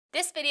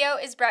This video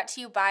is brought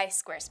to you by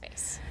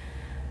Squarespace.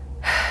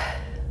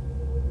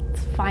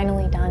 It's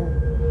finally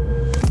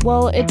done.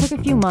 Well, it took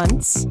a few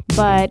months,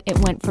 but it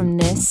went from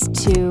this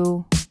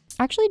to...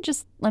 Actually,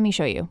 just let me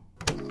show you.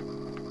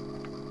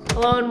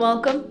 Hello and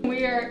welcome.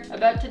 We are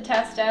about to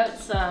test out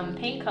some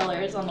paint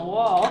colors on the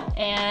wall,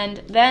 and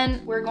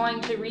then we're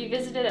going to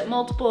revisit it at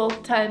multiple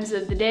times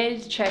of the day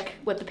to check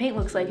what the paint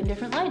looks like in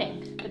different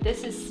lighting. But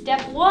this is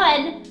step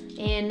one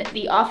in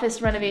the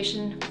office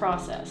renovation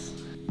process.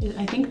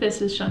 I think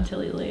this is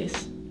Chantilly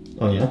lace.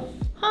 Oh yeah?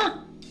 Huh,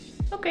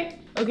 okay.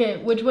 Okay,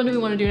 which one do we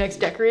want to do next?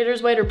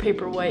 Decorator's white or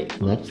paper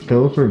white? Let's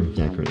go for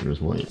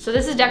decorator's white. So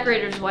this is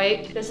decorator's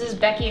white. This is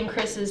Becky and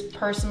Chris's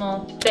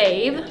personal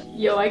fave.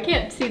 Yo, I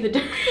can't see the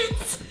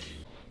difference.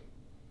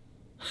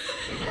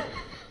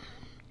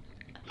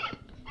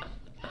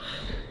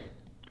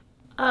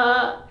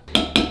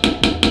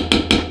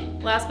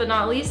 Last but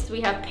not least, we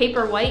have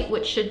paper white,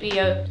 which should be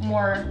a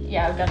more,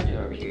 yeah, I've got to do it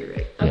over here,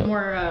 right? A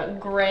more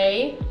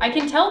gray. I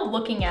can tell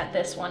looking at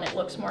this one, it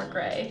looks more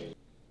gray.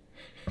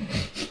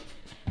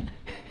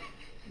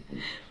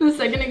 The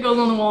second it goes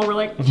on the wall, we're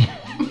like,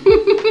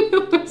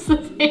 it's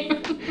the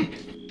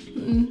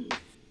same.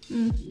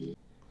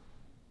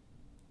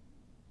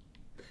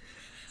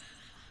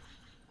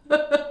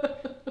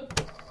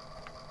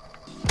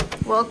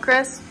 Well,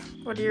 Chris,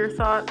 what are your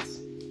thoughts?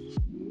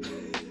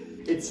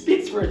 It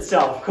speaks for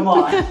itself, come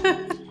on.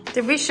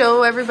 Did we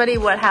show everybody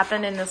what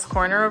happened in this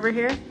corner over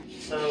here?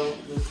 So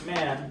this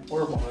man,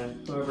 or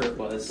woman, whoever it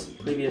was,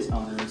 previous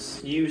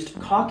owners, used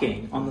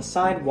caulking on the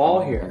side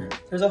wall here.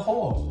 There's a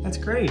hole, that's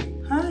great.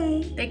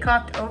 Hi. They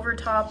caulked over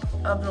top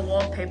of the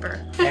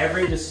wallpaper.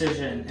 Every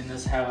decision in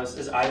this house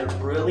is either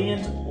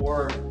brilliant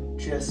or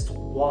just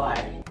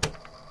why.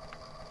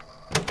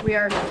 We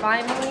are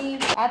finally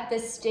at the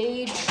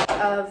stage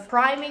of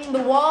priming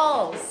the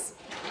walls.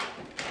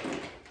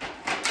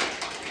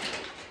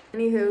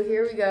 Anywho,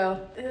 here we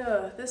go.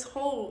 Ugh, this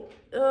whole,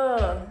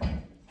 ugh.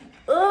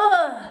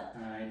 Ugh!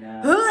 I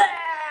know.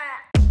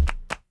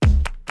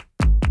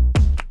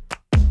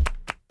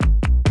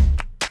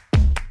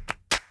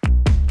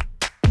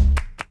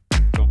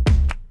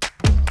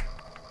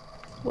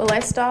 Will I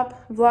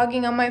stop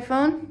vlogging on my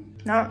phone?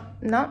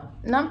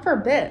 Not for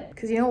a bit,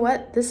 because you know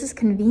what? This is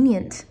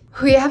convenient.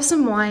 We have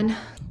some wine.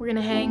 We're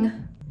gonna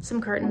hang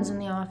some curtains in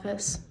the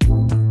office.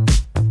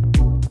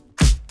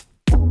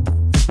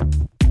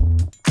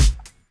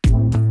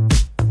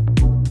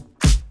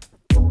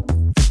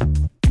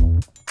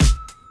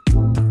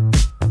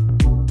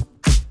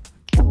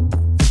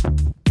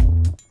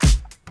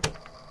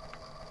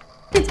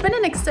 It's been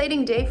an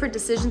exciting day for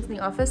decisions in the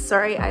office.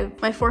 Sorry,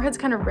 my forehead's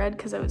kind of red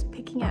because I was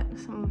picking at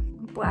some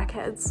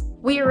blackheads.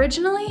 We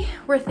originally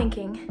were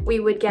thinking we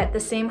would get the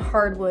same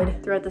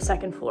hardwood throughout the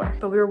second floor,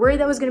 but we were worried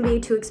that was gonna be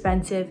too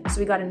expensive. So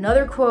we got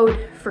another quote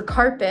for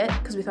carpet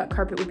because we thought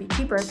carpet would be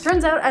cheaper.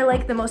 Turns out I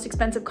like the most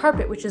expensive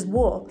carpet, which is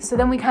wool. So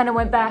then we kind of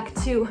went back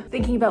to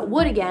thinking about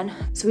wood again.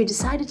 So we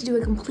decided to do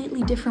a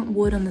completely different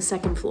wood on the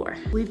second floor.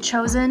 We've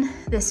chosen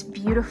this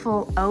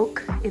beautiful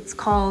oak. It's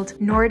called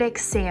Nordic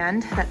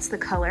Sand. That's the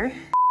color.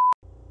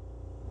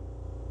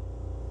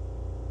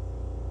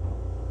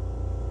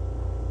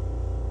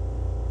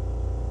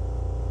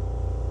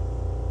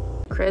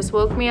 Chris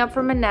woke me up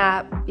from a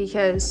nap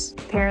because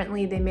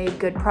apparently they made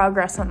good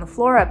progress on the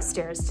floor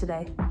upstairs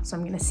today. So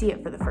I'm gonna see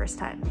it for the first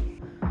time.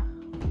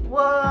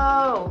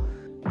 Whoa!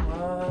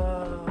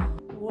 Whoa!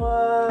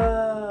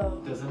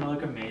 Whoa! Doesn't it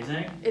look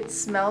amazing? It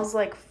smells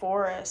like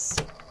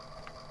forest.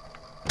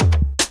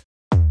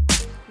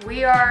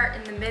 We are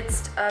in the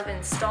midst of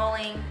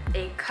installing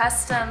a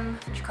custom,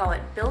 what do you call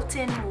it,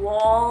 built-in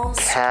wall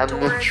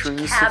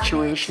Cabinetry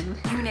situation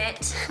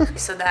unit,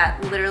 so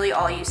that literally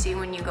all you see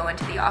when you go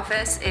into the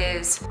office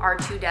is our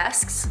two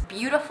desks.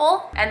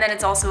 Beautiful, and then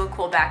it's also a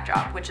cool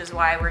backdrop, which is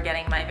why we're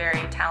getting my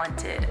very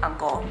talented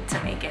uncle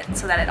to make it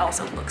so that it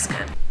also looks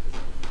good.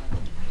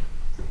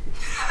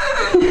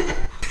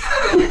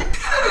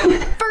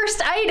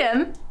 First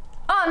item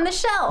on the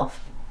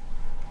shelf.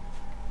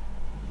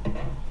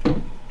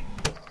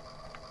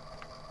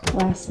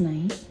 Last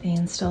night, they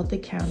installed the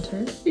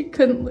counter. It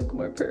couldn't look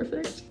more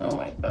perfect. Oh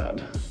my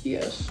God,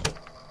 yes.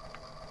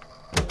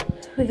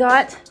 We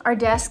got our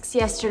desks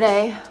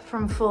yesterday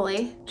from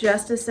Fully.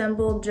 Just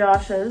assembled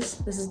Josh's.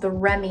 This is the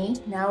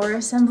Remy. Now we're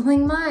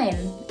assembling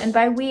mine. And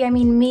by we, I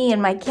mean me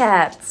and my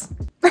cats.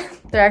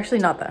 They're actually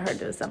not that hard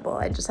to assemble.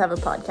 I just have a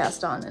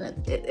podcast on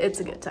and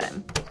it's a good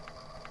time.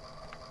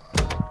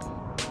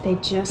 They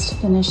just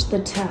finished the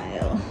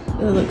tile.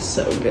 It looks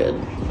so good.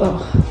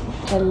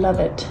 Oh, I love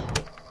it.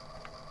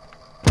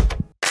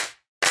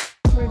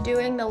 We're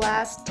doing the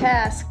last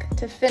task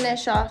to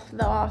finish off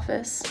the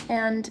office,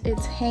 and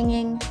it's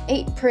hanging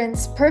 8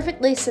 prints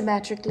perfectly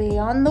symmetrically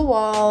on the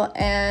wall,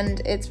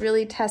 and it's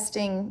really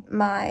testing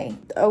my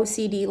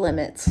OCD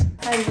limits.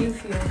 How do you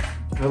feel?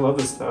 I love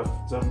this stuff,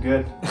 so I'm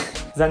good.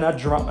 Is that not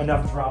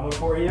enough drama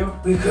for you?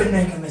 We could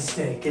make a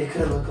mistake. It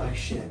could look like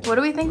shit. What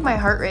do we think my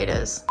heart rate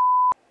is?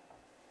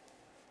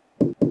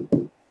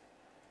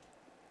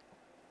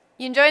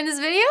 You enjoying this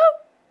video?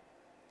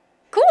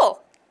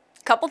 Cool.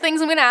 Couple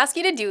things I'm gonna ask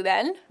you to do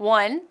then.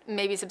 1,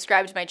 maybe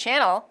subscribe to my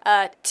channel.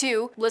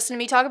 2, listen to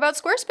me talk about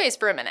Squarespace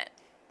for a minute.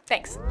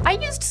 Thanks. I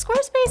used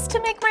Squarespace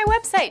to make my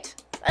website.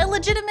 I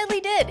legitimately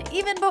did,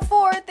 even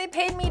before they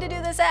paid me to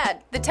do this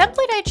ad. The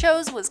template I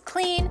chose was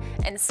clean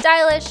and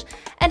stylish,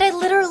 and I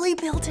literally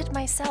built it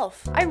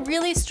myself. I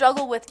really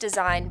struggle with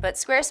design, but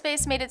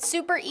Squarespace made it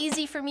super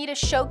easy for me to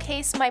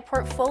showcase my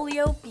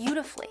portfolio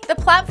beautifully. The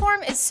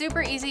platform is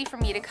super easy for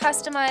me to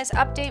customize,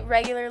 update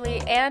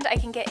regularly, and I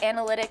can get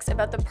analytics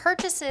about the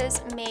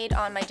purchases made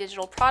on my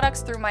digital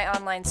products through my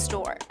online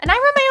store. And I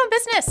run my own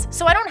business,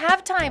 so I don't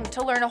have time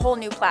to learn a whole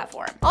new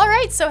platform. All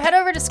right, so head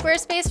over to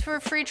Squarespace for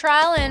a free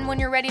trial, and when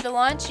you're ready to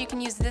launch, you can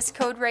use this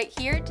code right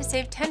here to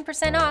save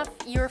 10% off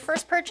your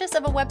first purchase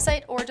of a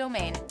website or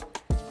domain.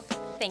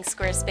 Thanks,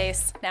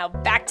 Squarespace. Now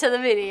back to the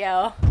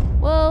video.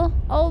 Well,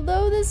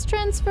 although this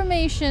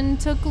transformation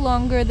took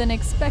longer than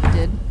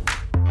expected,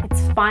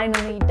 it's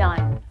finally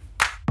done.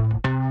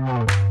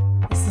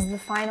 This is the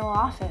final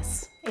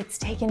office. It's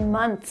taken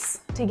months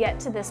to get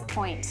to this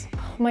point.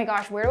 Oh my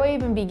gosh, where do I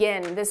even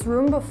begin? This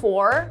room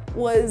before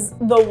was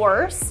the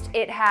worst.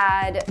 It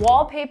had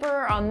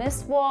wallpaper on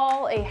this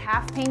wall, a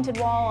half-painted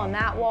wall on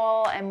that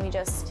wall, and we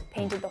just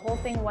painted the whole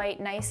thing white,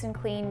 nice and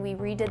clean. We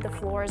redid the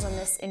floors on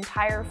this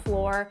entire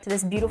floor to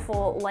this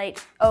beautiful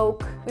light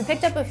oak. We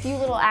picked up a few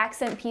little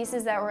accent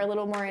pieces that were a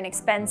little more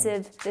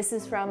inexpensive. This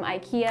is from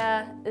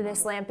IKEA,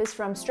 this lamp is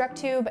from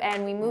StrucTube,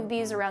 and we moved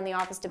these around the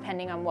office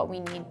depending on what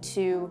we need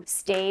to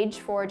stage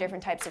for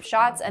different types of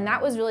shots. And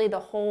that was really the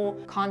whole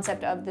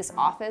concept of this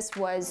office,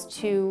 was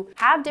to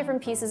have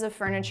different pieces of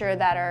furniture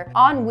that are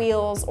on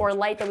wheels or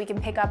light that we can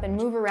pick up and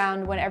move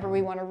around whenever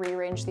we want to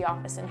rearrange the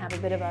office and have a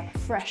bit of a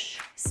fresh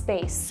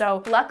space.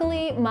 So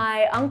luckily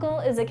my uncle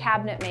is a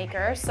cabinet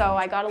maker, so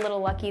I got a little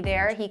lucky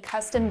there. He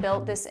custom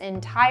built this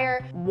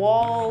entire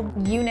wall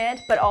unit,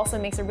 but also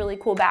makes a really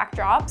cool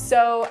backdrop.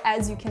 So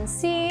as you can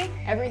see,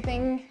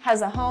 everything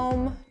has a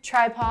home,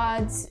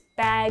 tripods,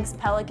 bags,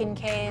 pelican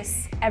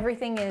case,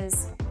 everything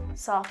is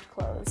soft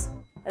close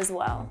as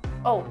well.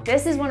 Oh,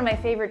 this is one of my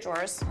favorite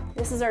drawers.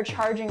 This is our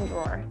charging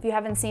drawer. If you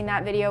haven't seen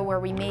that video where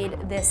we made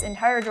this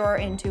entire drawer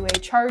into a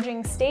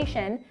charging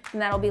station,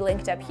 and that'll be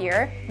linked up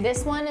here.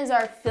 This one is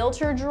our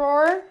filter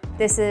drawer.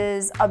 This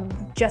is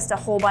just a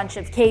whole bunch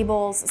of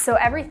cables. So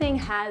everything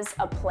has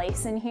a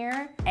place in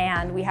here,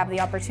 and we have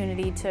the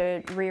opportunity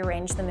to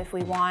rearrange them if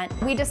we want.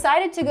 We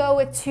decided to go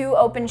with 2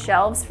 open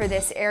shelves for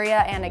this area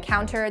and a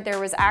counter. There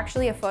was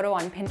actually a photo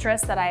on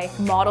Pinterest that I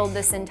modeled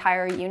this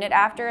entire unit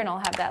after, and I'll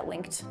have that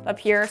linked up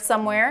here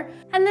somewhere.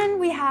 And then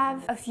we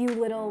have a few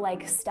little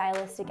like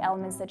stylistic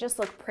elements that just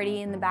look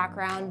pretty in the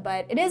background,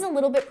 but it is a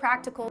little bit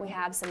practical. We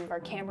have some of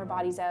our camera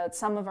bodies out,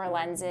 some of our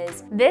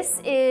lenses.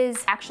 This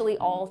is actually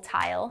all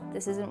tile.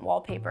 This isn't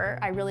wallpaper.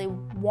 I really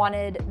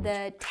wanted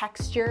the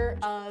texture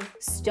of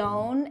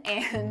stone,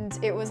 and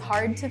it was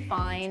hard to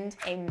find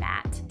a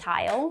matte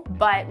tile,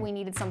 but we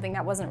needed something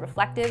that wasn't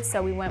reflective,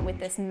 so we went with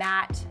this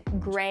matte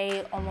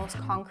gray, almost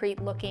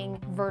concrete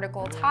looking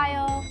vertical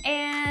tile.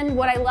 And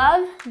what I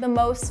love the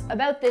most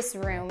about this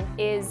room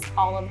is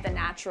all of the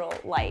natural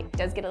light. It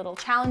does get a little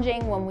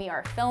challenging when we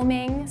are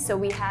filming, so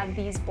we have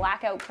these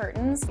blackout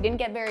curtains. We didn't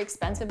get very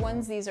expensive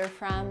ones. These are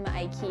from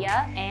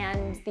IKEA,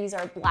 and these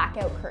are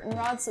blackout curtain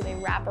rods, so they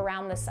wrap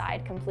around the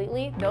side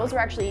completely. Those were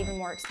actually even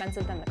more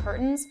expensive than the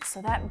curtains,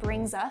 so that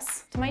brings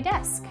us to my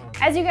desk.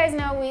 As you guys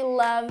know, we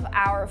love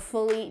our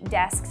fully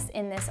desks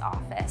in this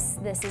office.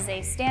 This is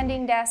a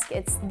standing desk.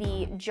 It's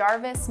the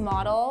Jarvis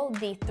model,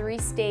 the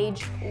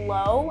 3-stage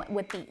low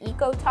with the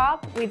Eco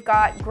top. We've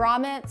got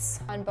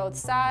grommets on both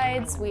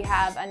sides. We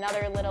have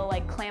another little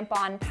like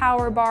clamp-on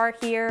power bar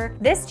here.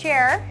 This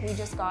chair we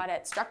just got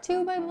at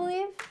StrucTube, I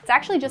believe. It's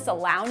actually just a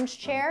lounge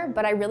chair,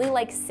 but I really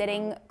like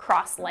sitting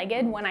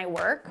cross-legged when I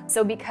work.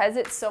 So because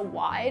it's so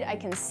wide, I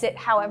can sit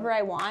however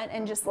I want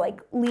and just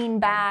like lean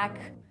back.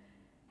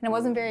 And it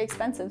wasn't very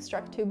expensive.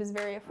 StrucTube is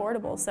very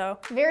affordable. So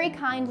very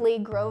kindly,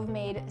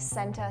 GroveMade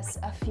sent us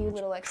a few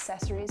little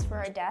accessories for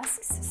our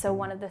desks. So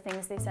one of the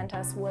things they sent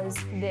us was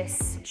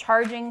this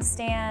charging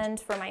stand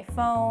for my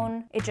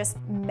phone. It just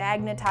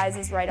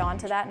magnetizes right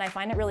onto that, and I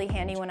find it really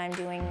handy when I'm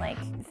doing like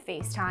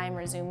FaceTime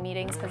or Zoom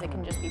meetings, because it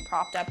can just be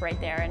propped up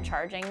right there and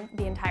charging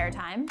the entire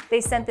time.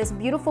 They sent this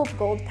beautiful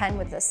gold pen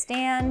with a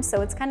stand, so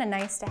it's kind of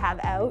nice to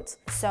have out.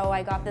 So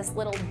I got this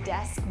little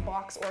desk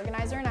box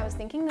organizer, and I was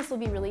thinking this will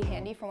be really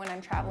handy for when I'm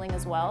traveling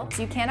as well.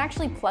 So you can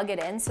actually plug it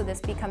in, so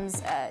this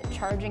becomes a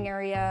charging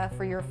area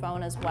for your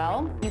phone as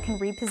well. You can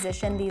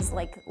reposition these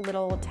like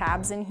little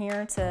tabs in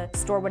here to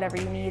store whatever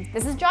you need.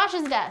 This is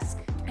Josh's desk,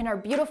 and our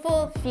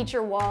beautiful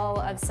feature wall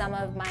of some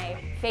of my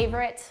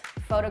favorite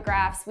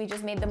photographs. We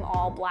just made them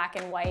all black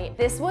and white.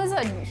 This was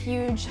a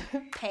huge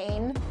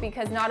pain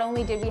because not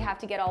only did we have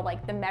to get all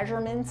like the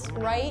measurements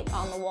right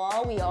on the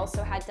wall, we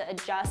also had to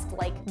adjust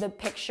like the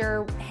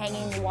picture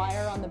hanging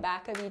wire on the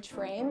back of each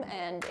frame,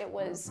 and it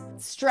was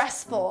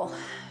stressful.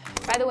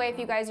 By the way, if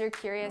you guys are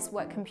curious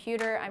what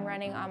computer I'm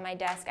running on my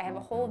desk, I have a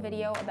whole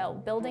video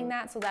about building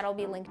that, so that'll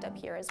be linked up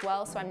here as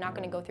well, so I'm not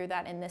gonna go through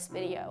that in this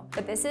video.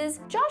 But this is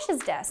Josh's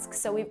desk.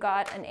 So we've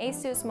got an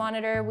Asus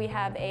monitor, we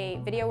have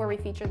a video where we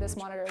feature this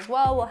monitor as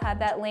well, we'll have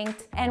that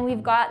linked, and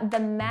we've got the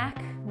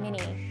Mac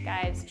Mini,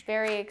 guys.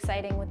 Very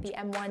exciting with the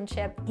M1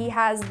 chip. He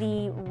has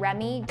the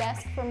Remy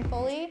desk from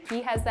Fully.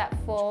 He has that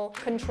full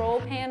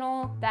control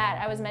panel that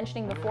I was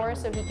mentioning before,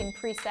 so he can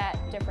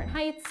preset different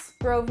heights.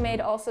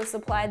 Grovemade also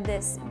supplied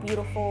this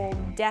beautiful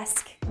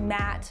desk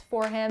mat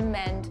for him,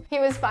 and he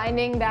was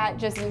finding that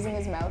just using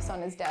his mouse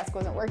on his desk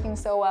wasn't working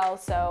so well,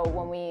 so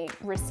when we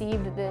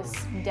received this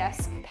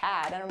desk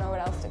pad, I don't know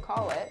what else to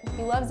call it,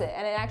 he loves it,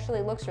 and it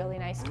actually looks really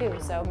nice too,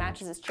 so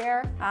matches his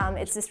chair.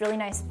 It's this really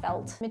nice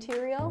felt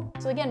material,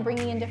 so again,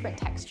 bringing in different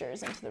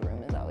textures into the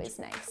room is always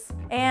nice.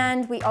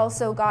 And we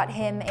also got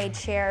him a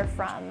chair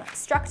from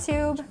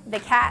Structube. The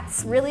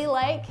cats really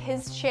like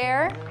his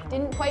chair.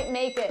 Didn't quite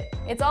make it.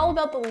 It's all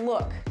about the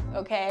look,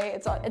 okay?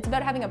 It's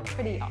about having a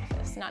pretty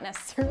office, not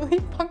necessarily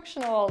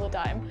functional all the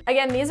time.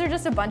 Again, these are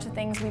just a bunch of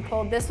things we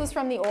pulled. This was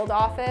from the old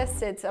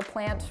office. It's a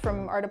plant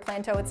from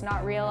Arteplanto. It's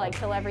not real. I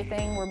kill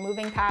everything. We're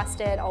moving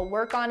past it. I'll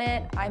work on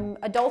it. I'm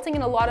adulting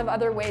in a lot of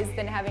other ways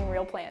than having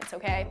real plants,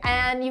 okay?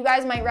 And you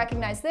guys might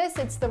recognize this.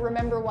 It's the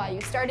Remember Why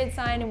You Started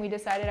sign, and we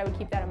decided I would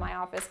keep that in my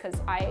office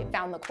because I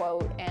found the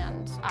quote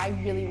and I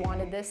really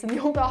wanted this in the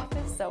old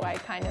office, so I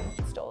kind of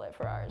stole it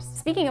for ours.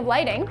 Speaking of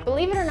lighting,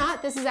 believe it or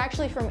not, this is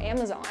actually from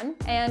Amazon,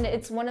 and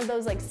it's one of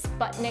those like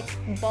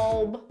Sputnik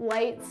bulb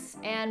lights,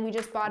 and we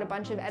just bought a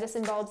bunch of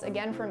Edison bulbs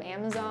again from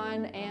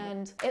Amazon,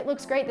 and it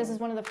looks great. This is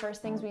one of the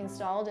first things we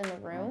installed in the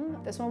room.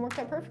 This one worked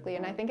out perfectly,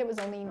 and I think it was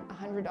only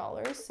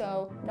 $100,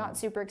 so not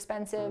super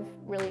expensive,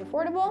 really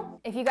affordable.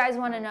 If you guys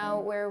want to know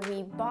where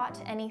we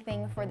bought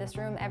anything for this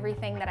room,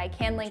 everything that I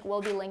can link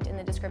will be linked in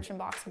the description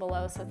box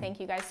below, so thank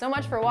you guys so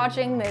much for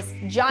watching this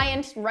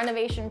giant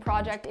renovation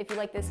project. If you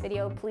like this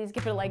video, please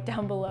give it a like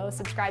down below,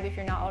 subscribe if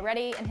you're not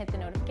already, and hit the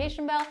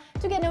notification bell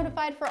to get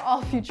notified for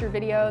all future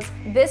videos.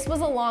 This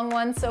was a long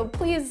one, so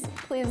please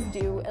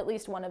do at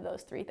least one of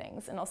those 3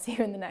 things, and I'll see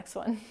you in the next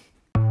one.